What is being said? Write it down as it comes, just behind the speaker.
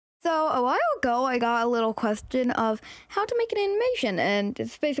So a while ago, I got a little question of how to make an animation, and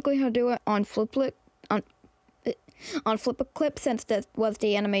it's basically how to do it on on Flip-a-Clip, since that was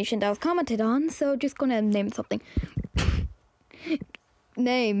the animation that was commented on. So just gonna name something.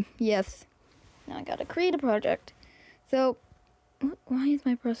 Name, yes. Now I gotta create a project. So why is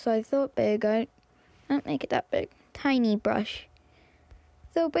my brush size so big? I don't make it that big. Tiny brush.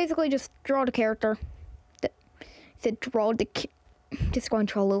 So basically, just draw the character. Just going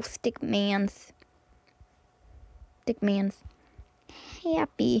to draw little stick man's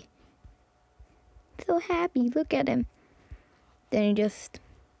happy. So happy, look at him. Then you just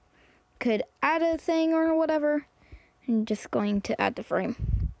could add a thing or whatever. And just going to add the frame.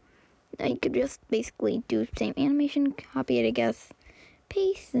 Now you could just basically do the same animation, copy it, I guess,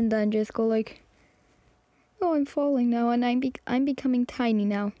 paste, and then just go like, oh, I'm falling now, and I'm becoming tiny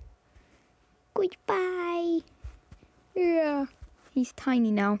now. Goodbye. Yeah. He's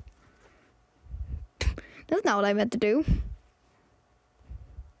tiny now. That's not what I meant to do.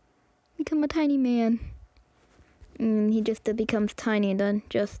 Become a tiny man. And he just becomes tiny and then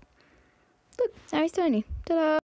just... Look, now he's tiny. Ta-da!